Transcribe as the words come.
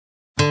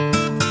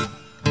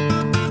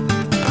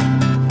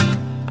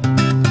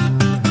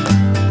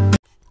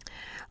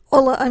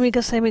Hola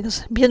amigas y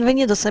amigos,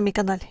 bienvenidos a mi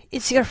canal.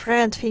 It's your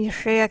friend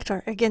Finnish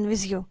Reactor again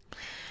with you.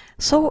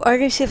 So I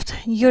received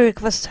new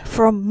request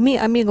from mi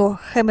amigo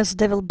James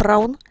Devil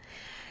Brown.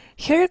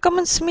 He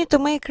recommends me to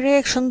make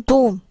reaction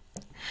to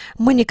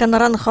Mónica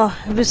Naranjo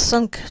with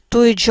song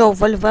Tu y yo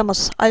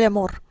volvemos al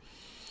amor.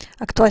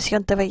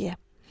 Actuacíón TVE.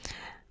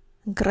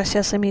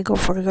 Gracias amigo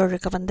for your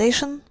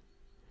recommendation.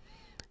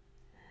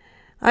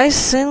 I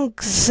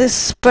think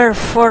this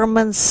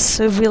performance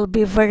will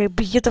be very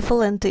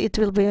beautiful and it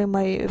will be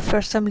my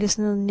first time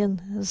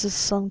listening this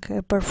song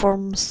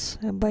performance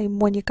by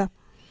Mónica.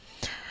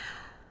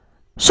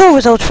 So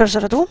without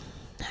further ado,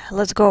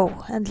 let's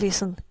go and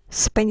listen.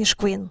 Spanish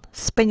Queen,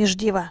 Spanish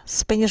Diva,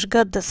 Spanish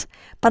Goddess,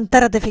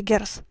 Pantera de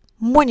Figueres,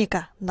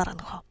 Mónica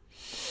Naranjo.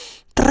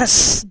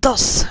 3,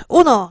 2,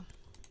 1.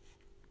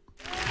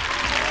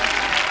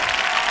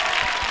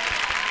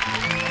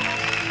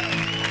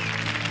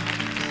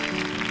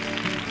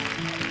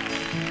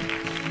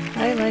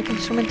 I like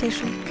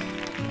instrumentation.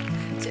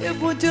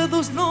 Llevo ya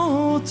 2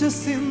 noches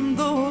sin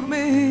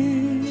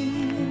dormir.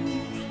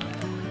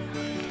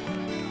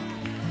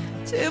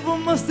 Llevo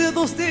más de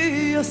 2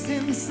 días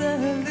sin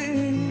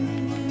salir.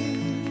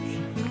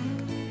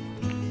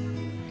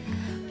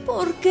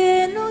 ¿Por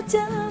qué no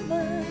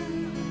llamas?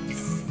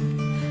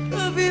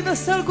 La vida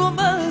es algo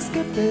más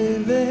que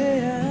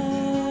pelear.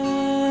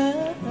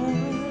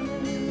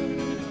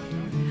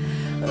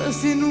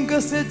 Así nunca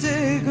se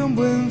llega a un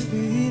buen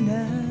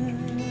final.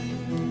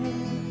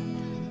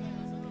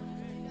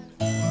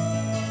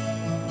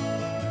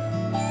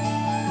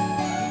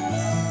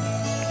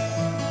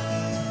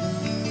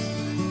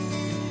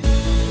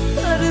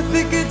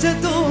 Parece que ya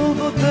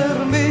todo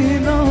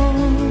terminó.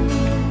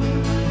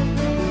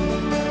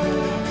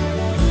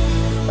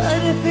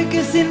 Parece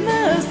que sin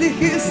más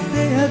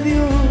dijiste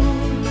adiós.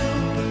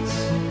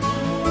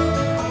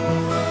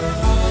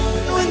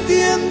 No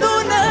entiendo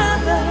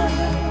nada.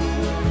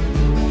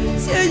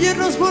 Si ayer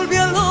nos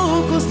volvía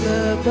locos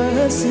la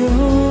pasión.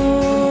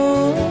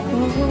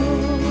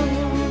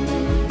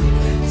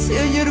 Si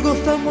ayer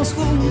gozamos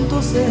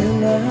juntos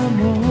el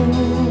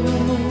amor.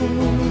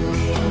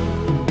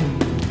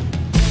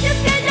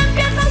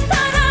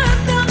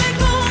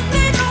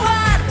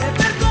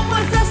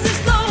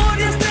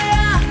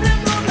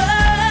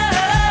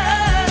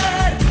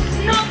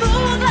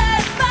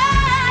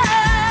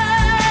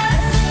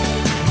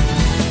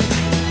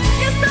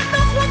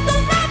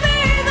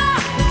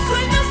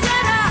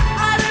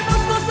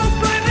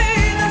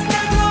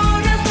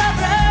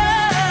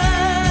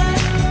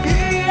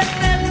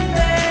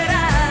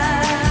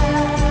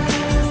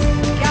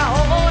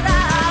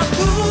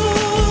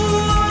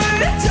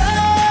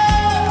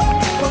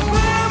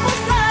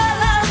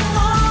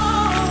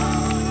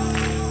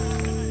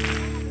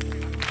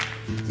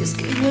 Es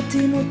que yo a ti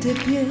no te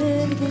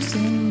pierdo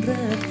sin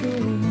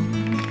razón.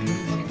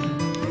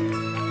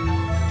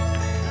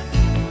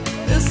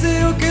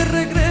 Deseo que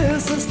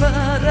regreses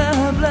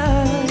para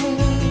hablar.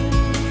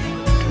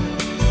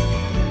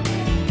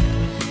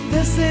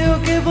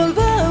 Deseo que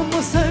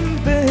volvamos a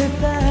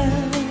empezar.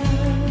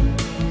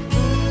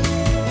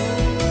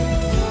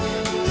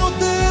 No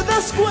te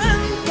das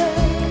cuenta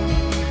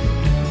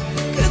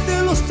que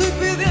te lo estoy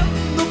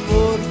pidiendo,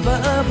 por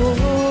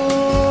favor.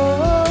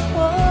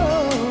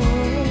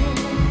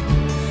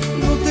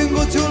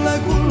 Yo la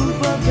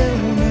culpa de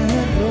un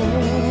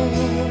error.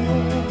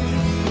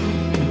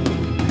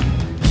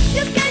 Y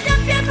es que ya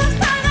empiezo a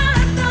estar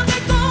harta de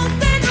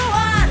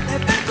continuar, de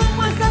ver cómo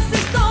esas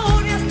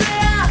historias te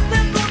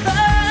hacen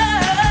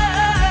dudar.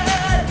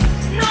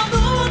 No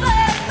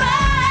dudes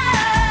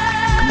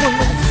más.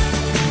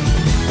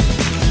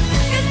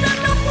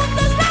 Estando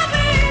juntos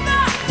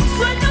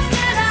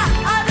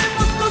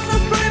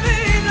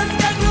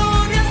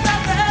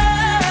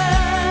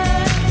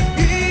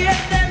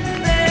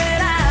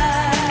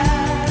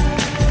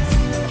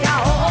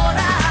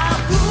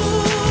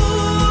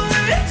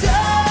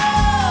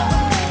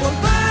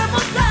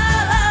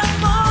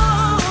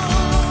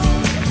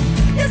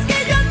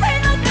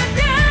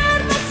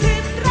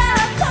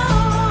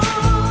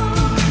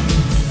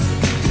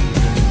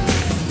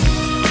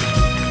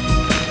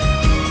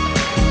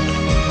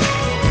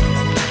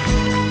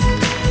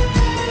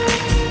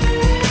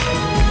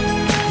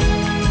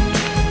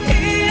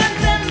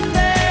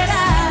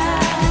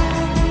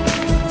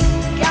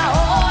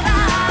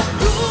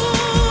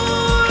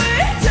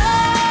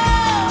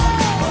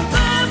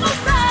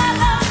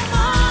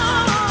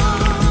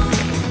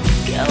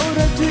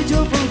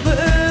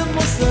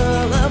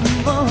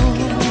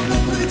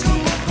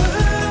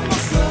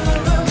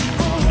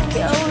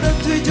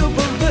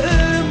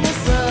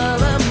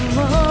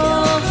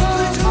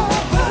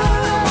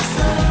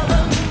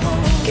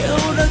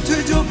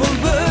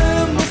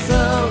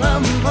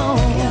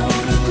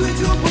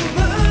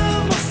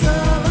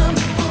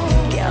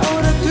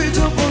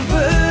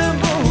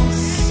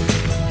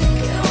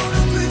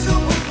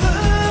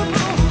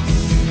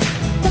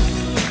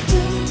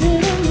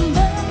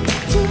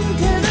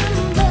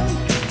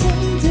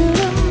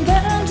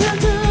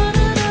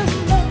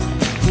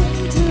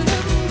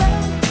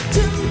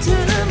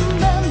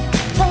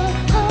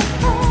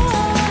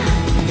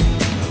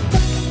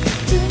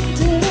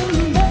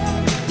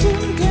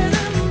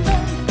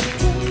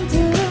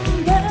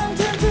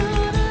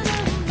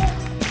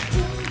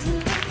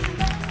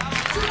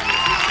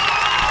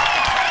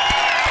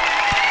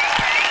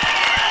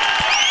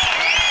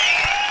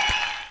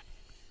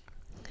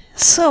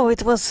So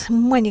it was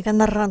Mónica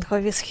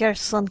Naranjo with her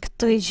song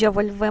 "Tú y yo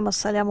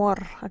volvemos al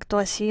amor",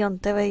 Actuacíón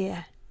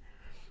TVE.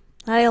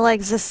 I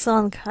like this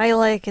song, I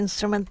like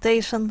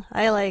instrumentation,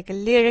 I like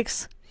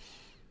lyrics,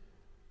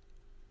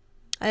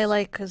 I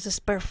like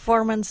this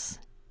performance.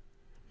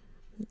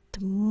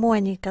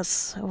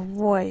 Monica's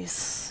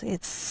voice,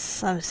 it's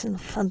something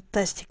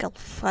fantastical,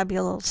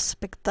 fabulous,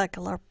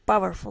 spectacular,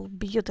 powerful,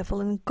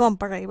 beautiful,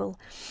 incomparable.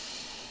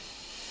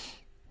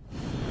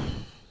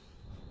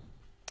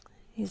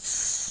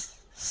 It's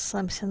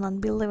something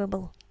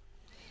unbelievable.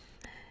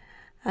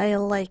 I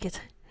like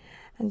it.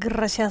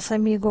 Gracias,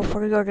 amigo,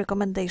 for your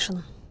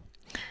recommendation.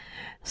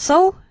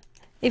 So,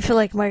 if you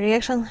like my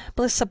reaction,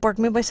 please support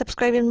me by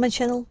subscribing my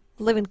channel,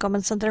 leaving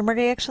comments under my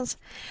reactions,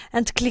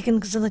 and clicking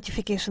the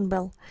notification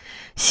bell.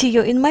 See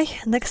you in my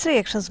next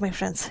reactions, my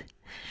friends.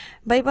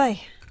 Bye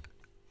bye.